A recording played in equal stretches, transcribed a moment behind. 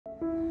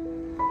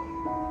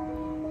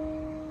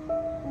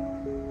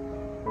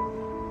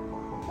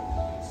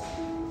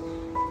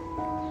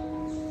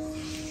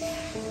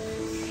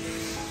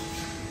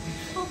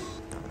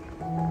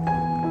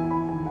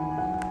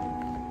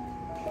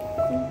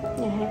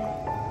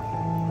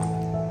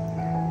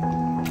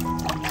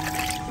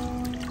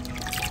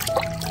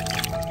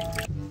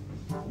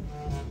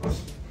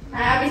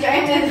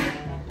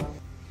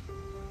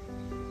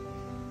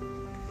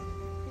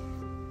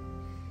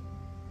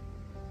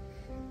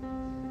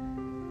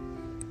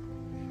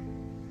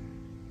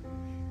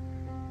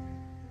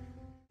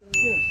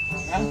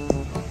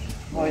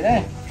Đấy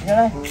đây, theo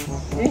đây.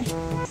 Đi.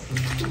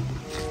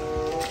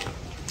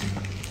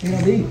 Đi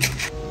nào đi.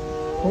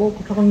 Ô,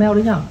 cho con mèo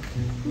đấy nhở?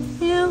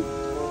 Mèo.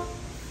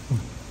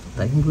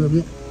 Đấy không vừa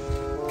biết.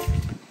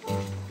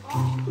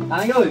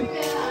 Anh ơi,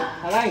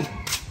 anh.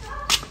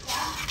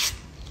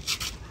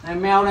 Này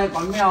mèo này,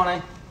 con mèo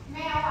này.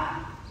 Mèo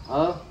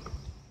à?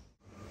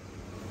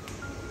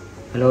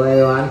 Hello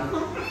everyone.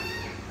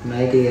 Hôm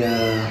nay thì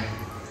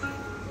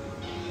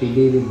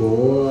Bibi với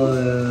bố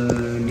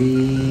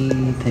đi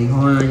thấy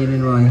hoa cho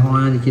nên vào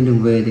hoa thì trên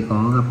đường về thì có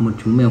gặp một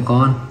chú mèo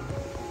con.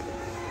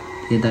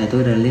 Hiện tại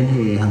tôi đã liên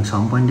hệ hàng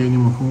xóm quanh đây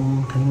nhưng mà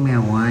không thấy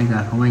mèo của ai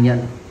cả, không ai nhận.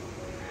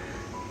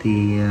 Thì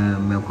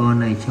mèo con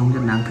này trông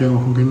rất đáng thương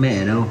mà không thấy mẹ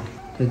ở đâu.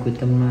 Tôi quyết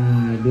tâm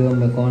đưa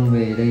mèo con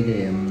về đây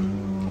để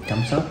chăm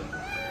sóc.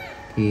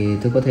 Thì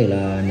tôi có thể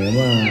là nếu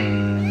mà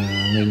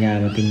người nhà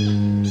mà tìm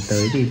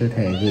tới thì tôi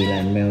thể gửi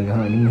lại mèo cho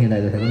họ, nhưng mà hiện tại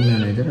tôi thấy con mèo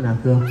này rất là đáng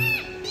thương.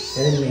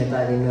 Thế nên hiện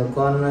tại thì mèo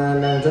con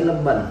đang rất là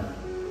bận,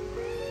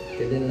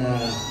 cho nên là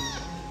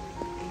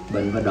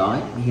bận và đói.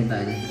 Hiện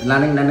tại thì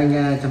Lan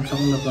anh chăm sóc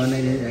mèo con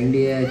này, để anh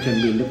đi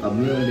chuẩn bị nước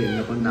ấm để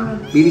mèo con tắm.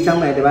 Bibi trong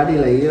này thì bác đi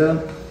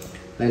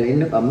lấy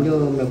nước ấm cho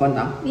mèo con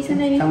tắm. Đi sang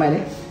đây đi. Sang mày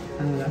đấy.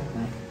 Sang đây.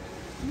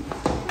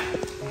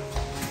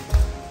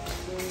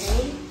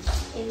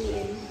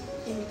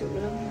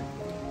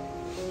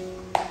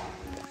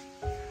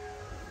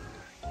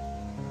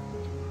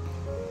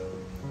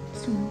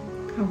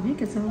 Hỏng hết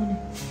cả rau này.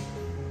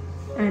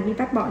 À, đi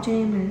bắt bọ cho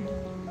em mà.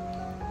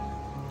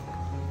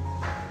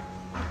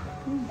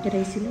 Cái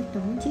đấy xíu nước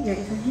tống chị gãy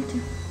ra hết chưa?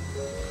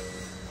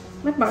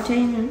 Bắt bọ cho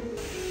em hả?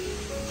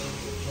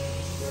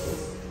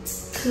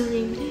 Thương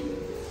em đấy.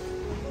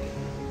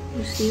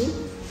 Một xíu.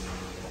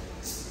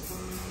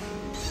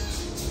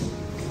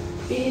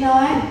 Đi đâu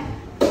ấy?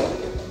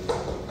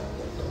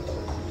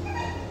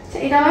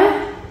 Chạy đâu ấy?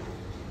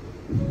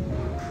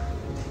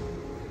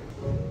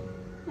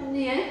 Làm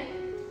gì ấy?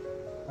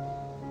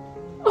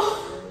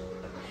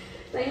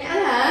 Lấy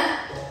nhãn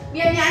hả? Bi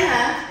ăn nhãn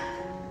hả?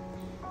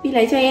 Bi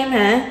lấy cho em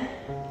hả?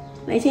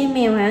 Lấy cho em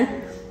mèo hả?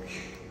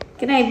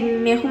 Cái này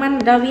mèo không ăn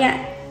được đâu Bi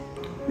ạ.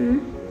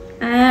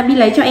 À, Bi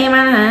lấy cho em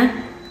ăn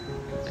hả?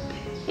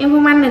 Em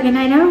không ăn được cái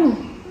này đâu.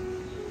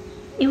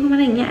 Em không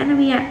ăn được nhãn đâu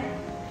Bi ạ.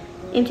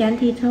 Em chỉ ăn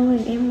thịt thôi,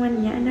 em không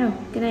ăn nhãn đâu.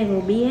 Cái này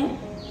của Bi ấy.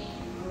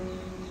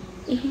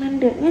 Em không ăn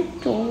được nhé.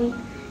 Trời ơi,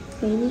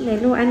 lấy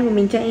đồ ăn của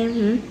mình cho em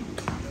hả?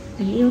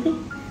 Đáng yêu thế.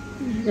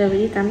 Giờ phải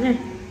đi tắm này.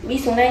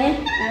 Bi xuống đây nhé.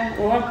 À,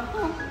 đúng không?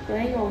 Xuống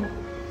đây ngồi.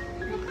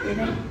 Đến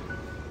đây.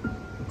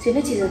 Xíu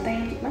nữa chị rửa tay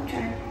em, chị bóc cho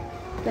anh.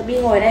 Giờ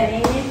Bi ngồi đây với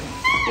em nhé.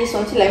 Đi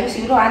xuống chị lấy một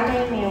xíu đồ ăn cho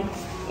em mèo.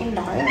 Em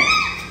đói rồi.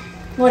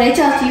 Ngồi đấy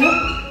chờ xíu.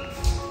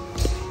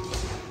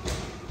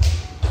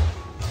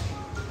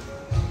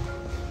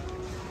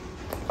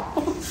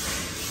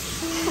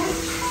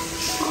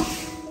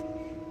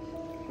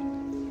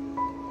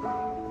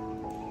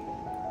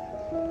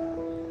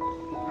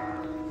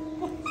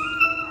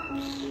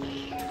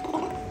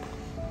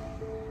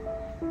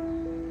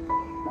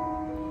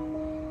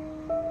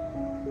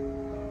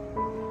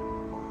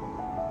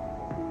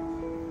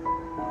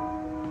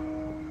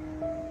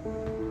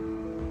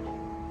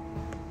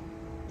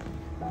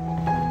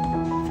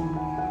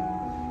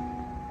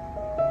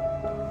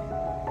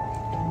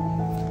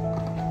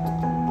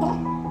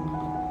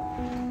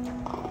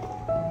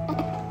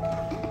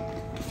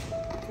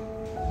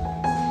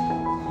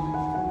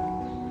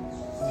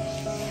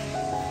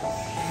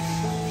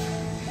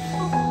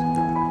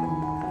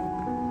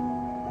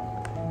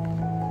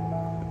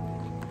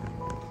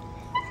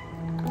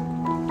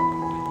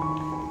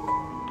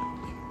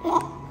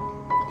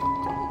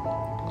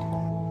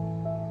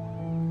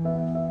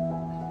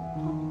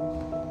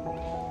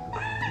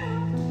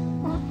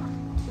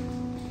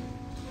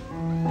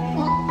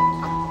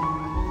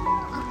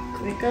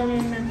 Cơm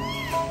em ăn.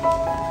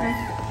 Đây.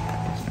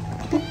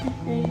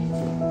 Đây.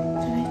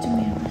 Cho đây cho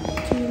mèo.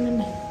 Cho em ăn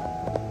này.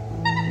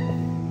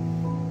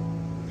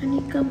 Ăn đi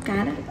cơm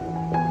cá đã.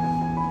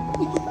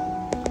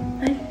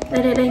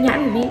 Đây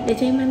nhãn của Bi, để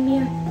cho em ăn Bi.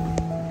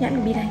 Nhãn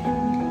của Bi đây.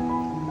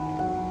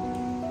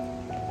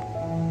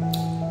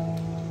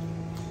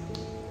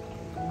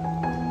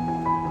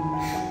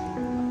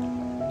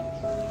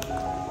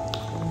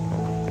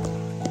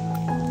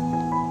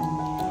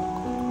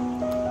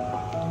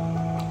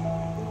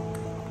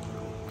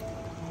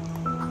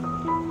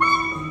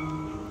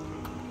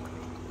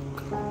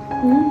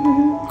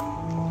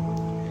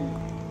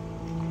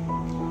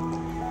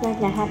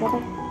 Nhà hạt ra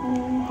đây,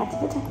 hạt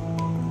vứt ra.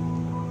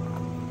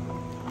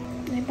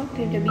 Đây bóc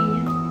thêm cho Bi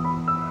nhé.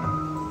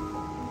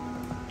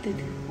 Từ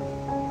từ.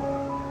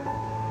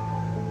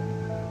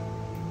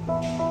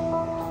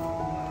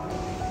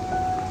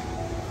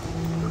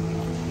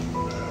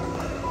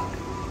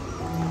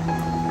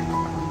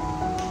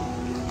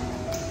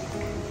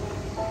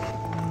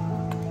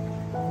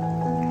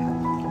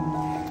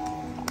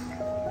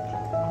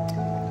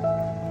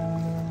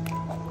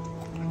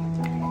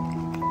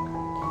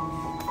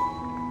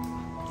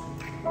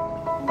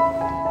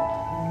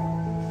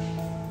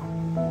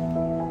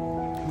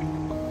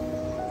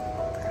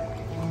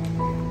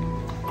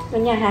 Có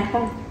nhà hạt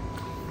không?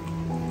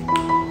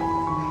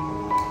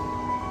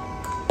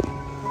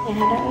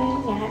 hết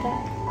đó, nhà hết đó.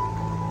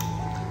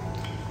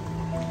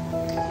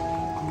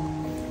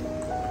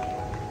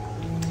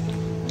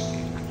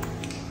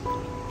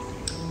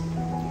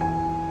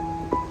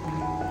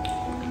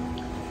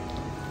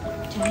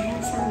 Trời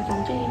ơi, sao mà cầm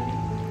cho em.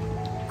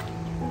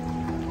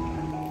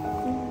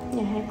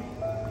 Nhà hết.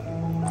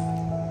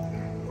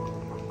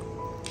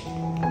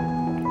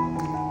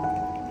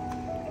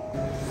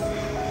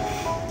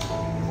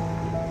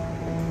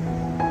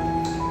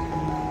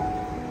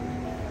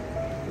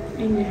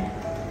 Anh nè.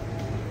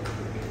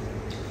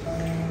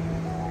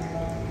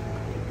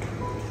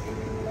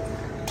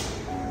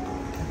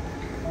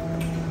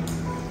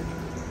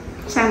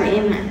 Sao vậy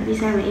em ạ? Vì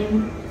sao vậy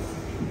em?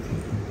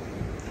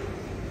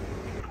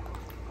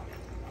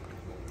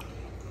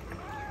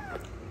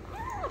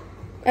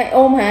 Ê,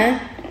 ôm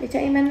hả? Để cho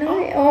em ăn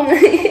nói ôm.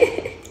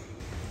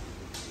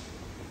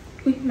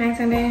 Ui, mang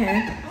sang đây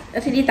hả?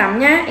 Thì đi tắm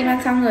nhá, em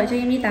ăn xong rồi cho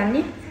em đi tắm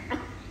nhé.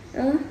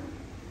 Ừ.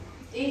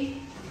 Đi.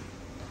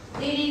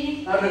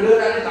 Đi. Đưa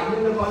ra để tắm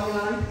cho con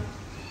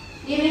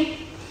chơi.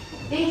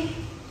 Đi.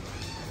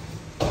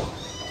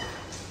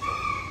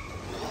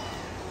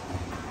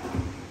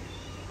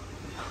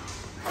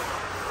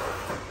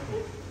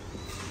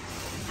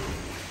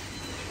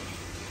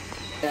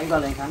 Để anh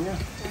gọi lại khám nhá.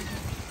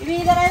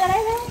 Bibi ra đây.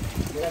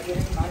 Đưa ra kia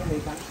nói cho người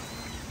khám.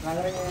 Mang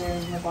ra đây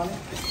nghe con đấy.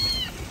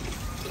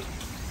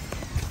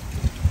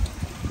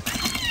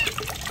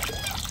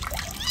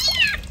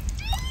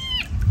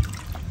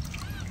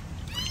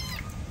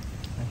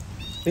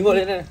 Đứng ngồi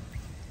lên đây.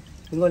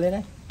 Đứng ngồi lên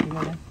đấy.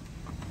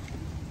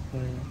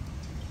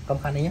 Cầm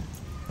khăn đi nhé.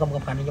 Cầm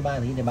khăn đi cho ba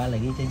để ba lấy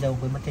cái chai dâu,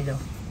 quên mất chai dâu.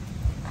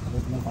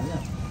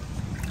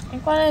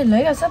 Em qua đây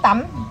lấy cả sữa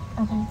tắm.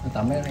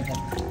 Tắm đây này.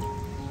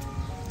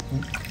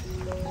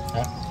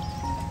 Đấy.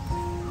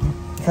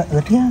 Sao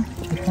ướt thế?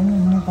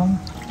 Khăn con.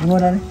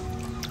 Ngồi đây.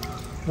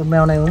 Con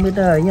mèo này không biết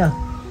ấy nhỉ?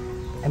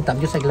 Em tắm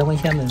cho sạch lông anh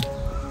xem rồi.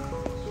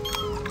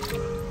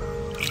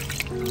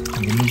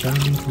 Để mình cho nó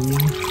thú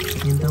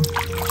yên tâm.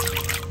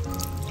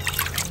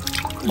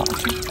 Bỏ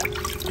xuống.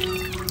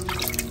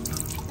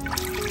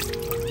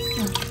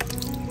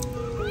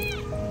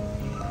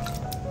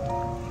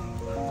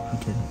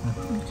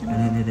 Đây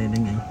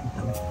nhảy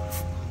tắm.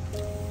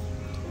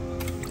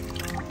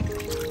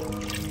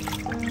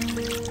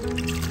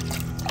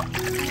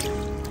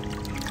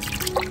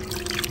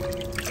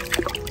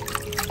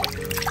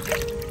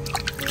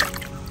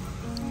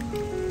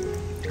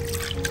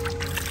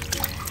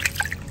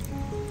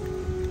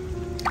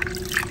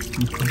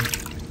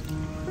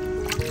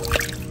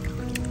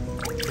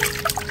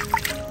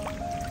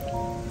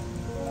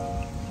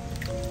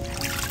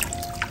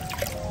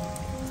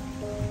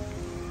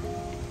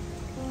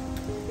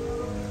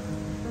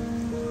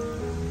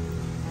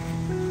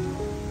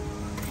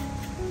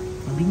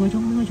 Đi ngồi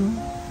xuống.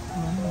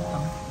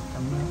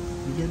 Tắm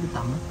đi chơi đi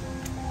tắm.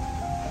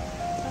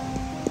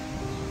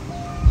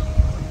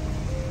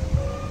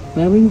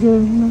 Mẹ Vinh chơi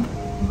không?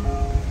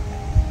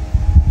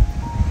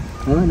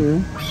 Được.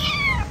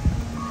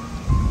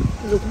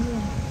 Đúng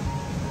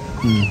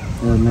rồi.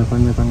 Rồi mẹ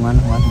con ngoan.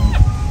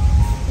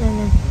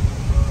 Nè.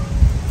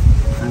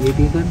 Đi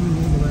tí con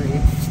vậy.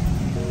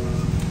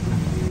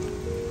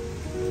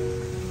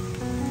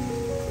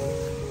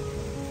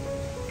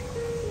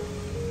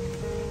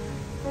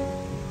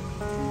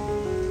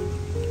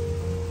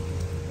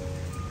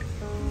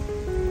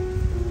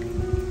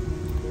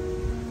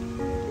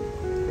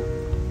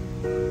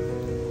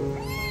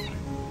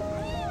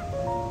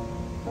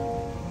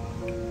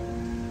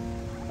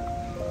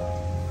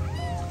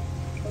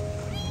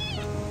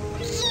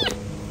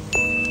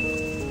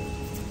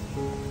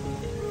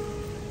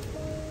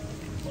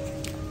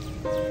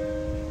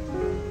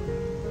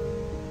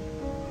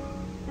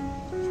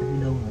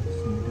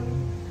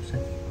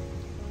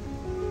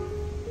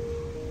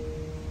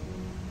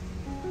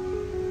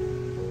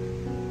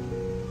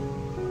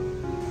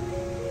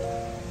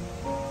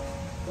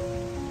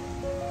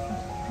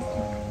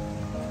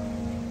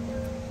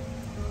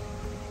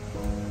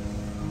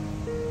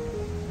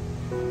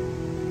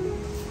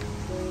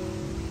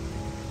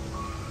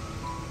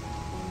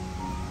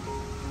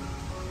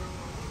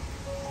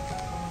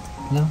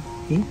 Đâu?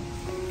 Ý?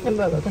 Em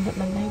bảo cẩn thận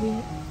bàn tay đi.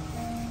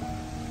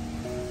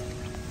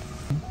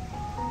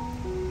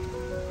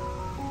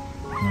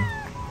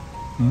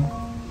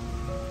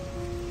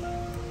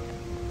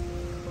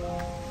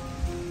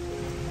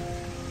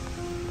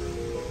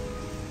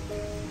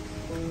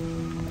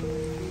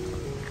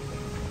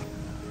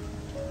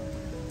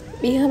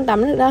 Bi không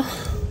tắm được đâu.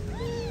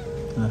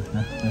 Nè,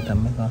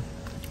 tắm mấy con.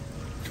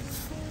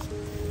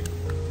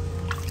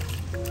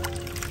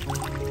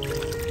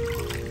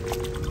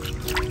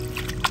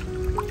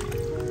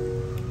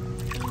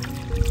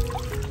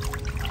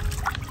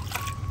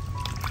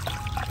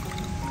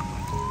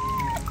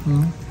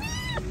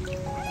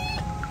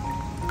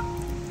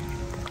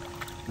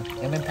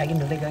 Em thay cái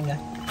nước đây cho anh ơi.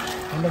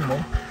 Em đừng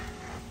muốn.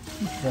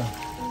 Rồi.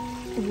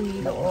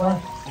 Đậu thôi.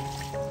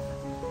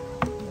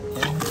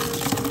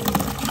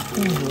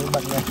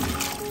 Bật rồi.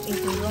 Em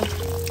tùy luôn.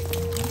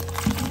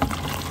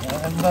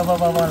 Vâng,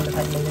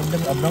 thành mình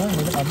đừng ấm đó,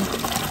 mình đừng ấm.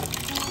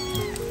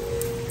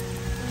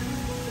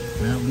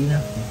 Nào đi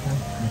nào,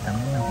 để tắm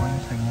nào con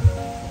sạch nhá.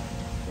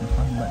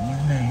 Con bận như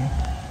thế này ấy.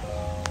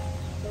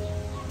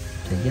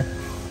 Thấy chưa?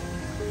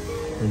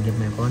 Đừng giật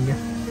mẹ con chứ.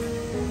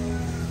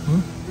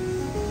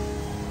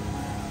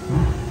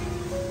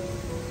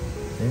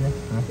 Đấy đấy,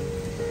 hả?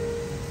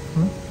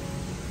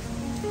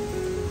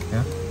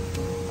 Hả?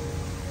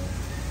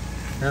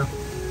 Nào.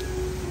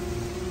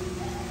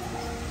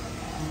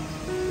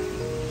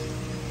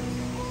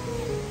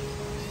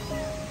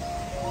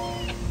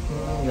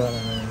 Rồi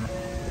là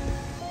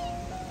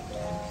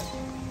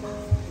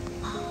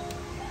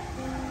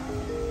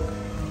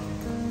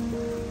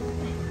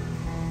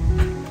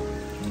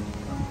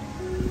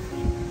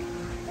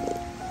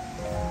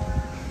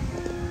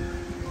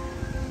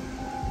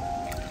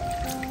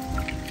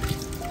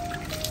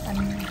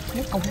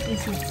nước ống kia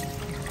xịt.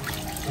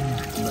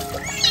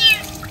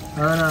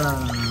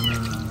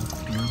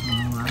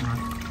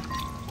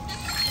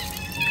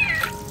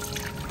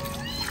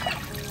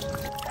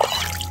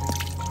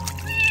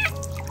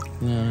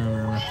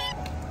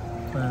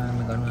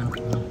 mình còn ăn.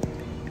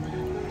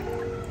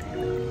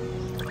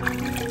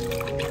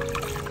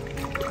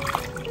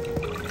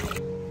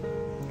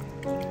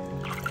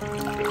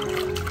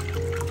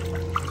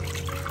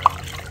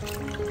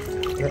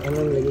 Em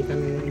lấy cái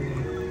căn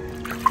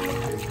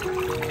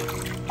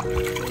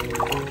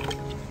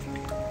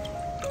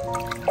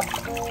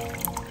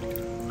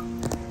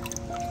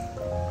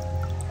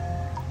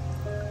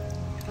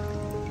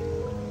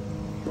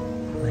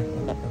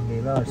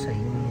vào sấy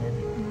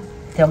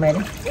theo mẹ đi.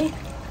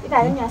 Đi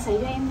vào trong nhà sấy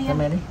cho em đi. Theo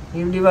mẹ đi.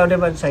 Đi vào đây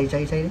và sấy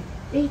đi.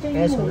 Đi cho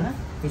em ngủ nữa.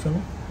 Đi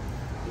xuống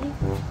đi.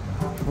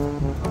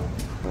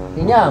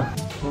 Đi nhá.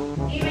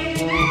 Đi về.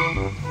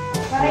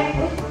 Vào đây đi.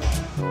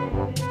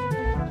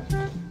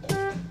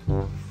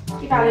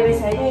 Đi vào đây về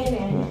sấy cho em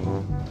nè.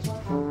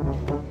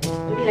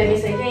 Đi lại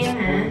về sấy cho em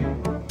hả?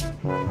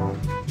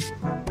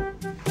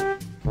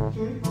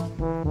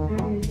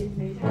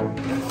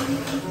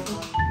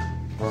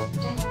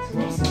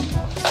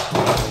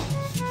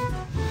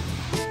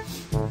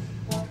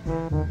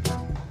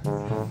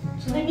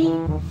 Đi.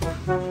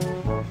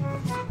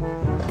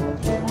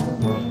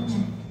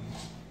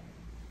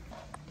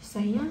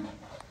 Sấy nhá.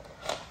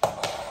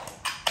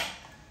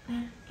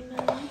 Em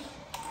ơi.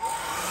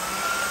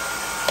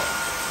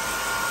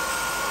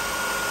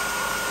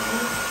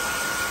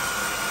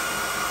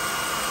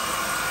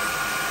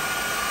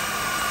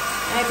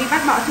 Đi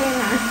bắt bọ cho em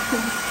hả?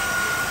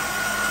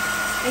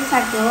 Anh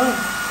sạch rồi.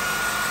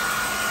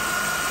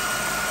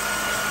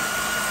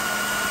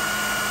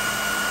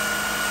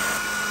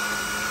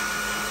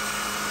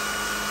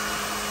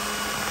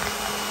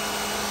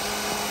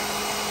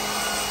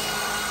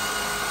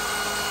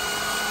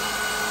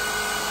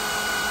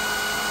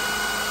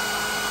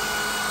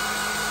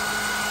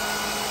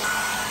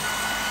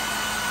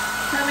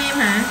 Thơm em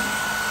hả?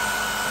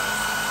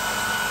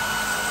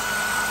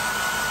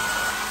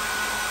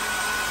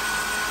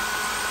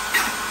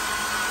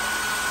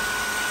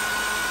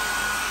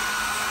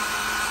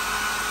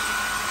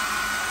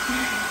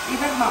 Đi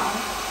bắt bọ.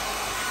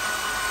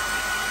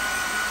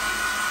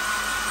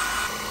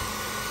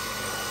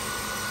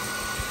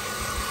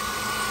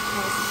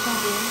 Rồi cho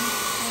đến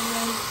em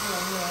lên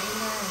người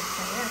em ơi,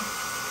 thấy à?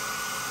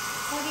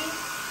 Thôi đi.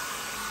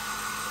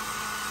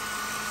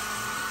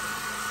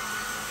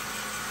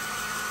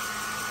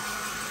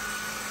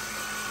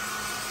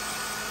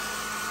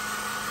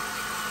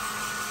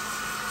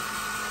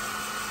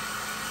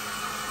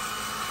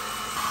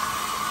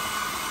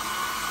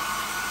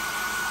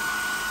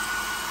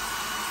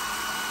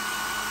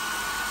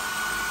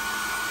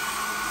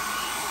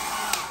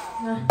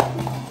 Rồi.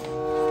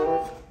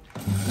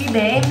 Đi bế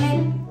em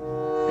lên.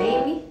 Bế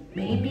em đi.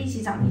 Bế em đi,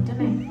 chị dọn nhìn chỗ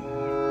này.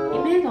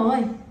 Em hết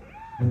rồi.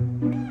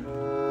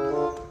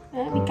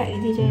 Đấy, mình cạy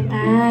cái gì cho em?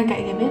 À,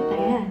 cạy cái vết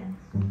đấy à?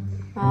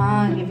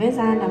 À, cái vết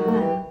da lắm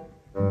à?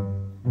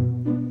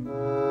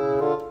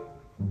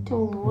 Trời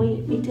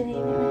ơi, đi chơi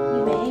em ơi.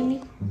 Đi bế em đi.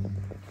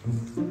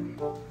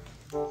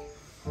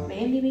 Bế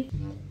em đi, Bi.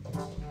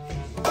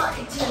 Gọi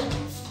chưa?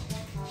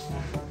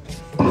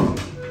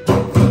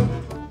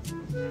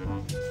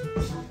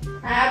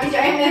 À, bây giờ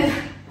em lên.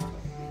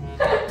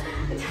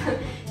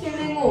 Em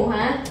lên ngủ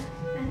hả?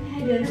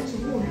 Hai đứa nằm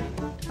xuống ngủ này.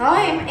 Thôi,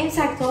 em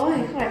sạch rồi,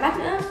 không phải bắt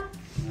nữa.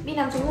 Bi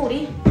nằm xuống ngủ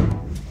đi.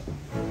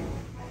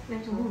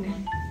 Nằm xuống ngủ này.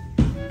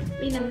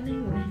 Bi nằm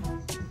lên ngủ này.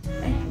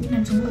 Đây, Bi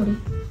nằm xuống ngủ đi.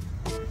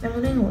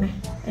 Nằm lên ngủ này.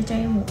 Để cho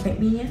em ngủ cạnh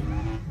Bi nhé.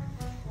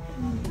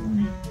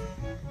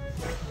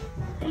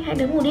 Đây, hai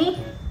đứa ngủ đi.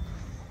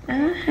 Đó,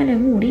 hai đứa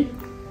ngủ đi.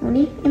 Ngủ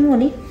đi, em ngủ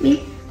đi, Bi.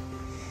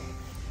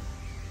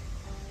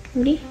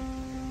 Ngủ đi.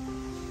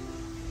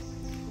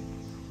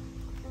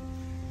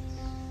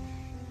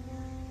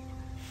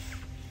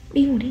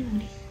 Đi ngủ đi, ngủ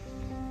đi.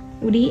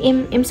 Ngủ đi,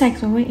 em sạch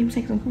rồi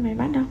không phải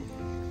bắt đâu.